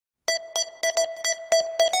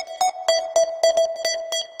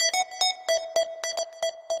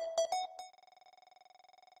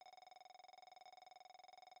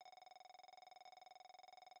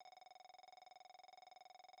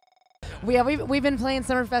We've been playing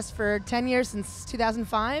Summerfest for 10 years, since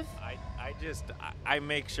 2005. I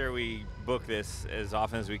make sure we book this as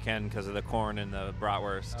often as we can because of the corn and the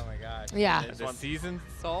bratwurst. Oh my gosh. Yeah. The seasoned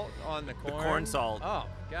salt on the corn. The corn salt. Oh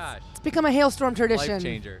gosh. It's become a Halestorm tradition. Life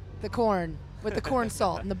changer. The corn with the corn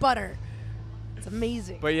salt and the butter. It's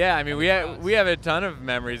amazing. But yeah, I mean, we have a ton of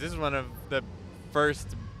memories. This is one of the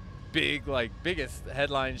first biggest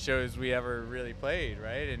headline shows we ever really played,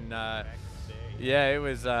 right? And yeah, it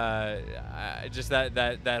was just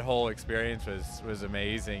that whole experience was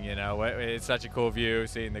amazing. You know, it's such a cool view,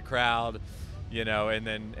 seeing the crowd, you know, and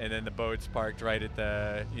then the boats parked right at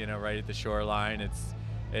the shoreline.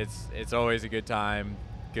 It's always a good time,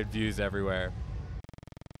 good views everywhere.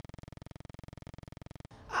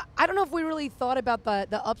 I don't know if we really thought about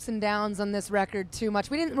the ups and downs on this record too much.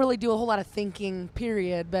 We didn't really do a whole lot of thinking,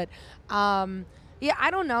 period. But yeah, I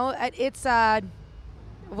don't know. It's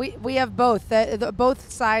we have both.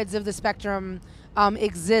 Both sides of the spectrum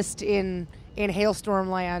exist in Halestorm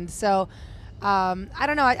land. So I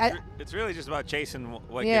don't know. It's really just about chasing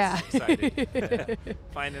what yeah. gets excited,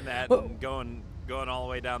 finding that and going all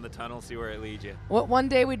the way down the tunnel, see where it leads you. One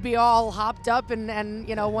day we'd be all hopped up and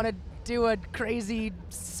you know want to do a crazy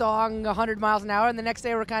song 100 miles an hour, and the next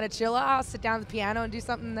day we're kind of chill. I'll sit down at the piano and do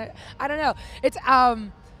something that I don't know. It's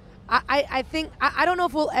I think I don't know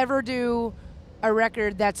if we'll ever do a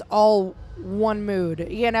record that's all one mood.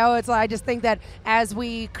 You know, it's like I just think that as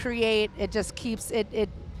we create, it just keeps it.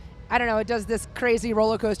 I don't know. It does this crazy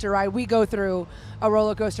roller coaster ride. We go through a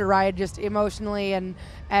roller coaster ride just emotionally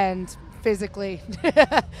and physically,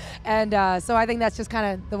 and so I think that's just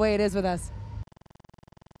kind of the way it is with us.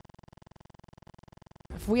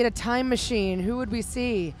 If we had a time machine, who would we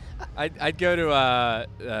see? I'd go to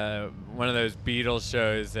one of those Beatles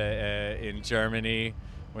shows in Germany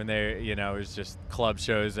when they, you know, it was just club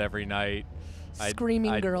shows every night.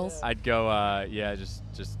 Screaming girls. I'd go, yeah,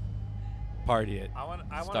 just party it. I want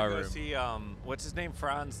to go see what's his name,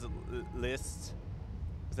 Franz Liszt.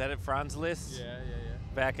 Was that it, Franz Liszt? Yeah.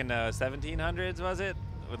 Back in the 1700s, was it?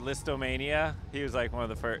 With Listomania, he was like one of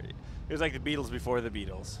the first. He was like the Beatles before the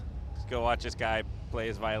Beatles. Go watch this guy play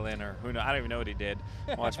his violin, or who knows? I don't even know what he did.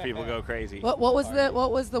 Watch people go crazy. What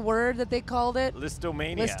was the word that they called it?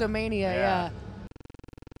 Listomania. Listomania, yeah.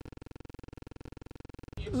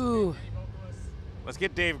 Ooh. Let's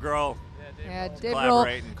get Dave Grohl. Yeah, Dave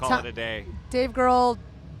Collaborate Grohl, and call it a day. Dave Grohl,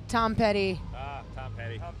 Tom Petty. Tom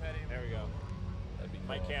Petty. There we go. That'd be cool.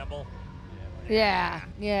 Mike Campbell. Yeah.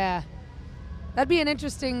 That'd be an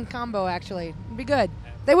interesting combo, actually. It'd be good.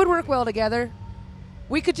 They would work well together.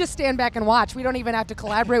 We could just stand back and watch. We don't even have to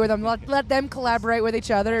collaborate with them. Let them collaborate with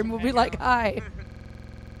each other, and we'll be like, hi.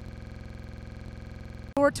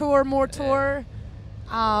 More tour. We're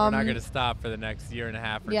not going to stop for the next year and a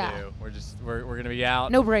half or two. We're going to be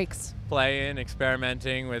out. No breaks. Playing,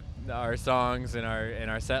 experimenting with our songs and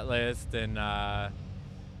our set list, and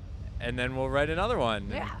then we'll write another one.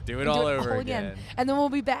 Yeah. And do it all over again. And then we'll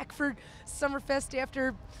be back for Summerfest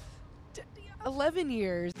after 11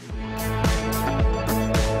 years.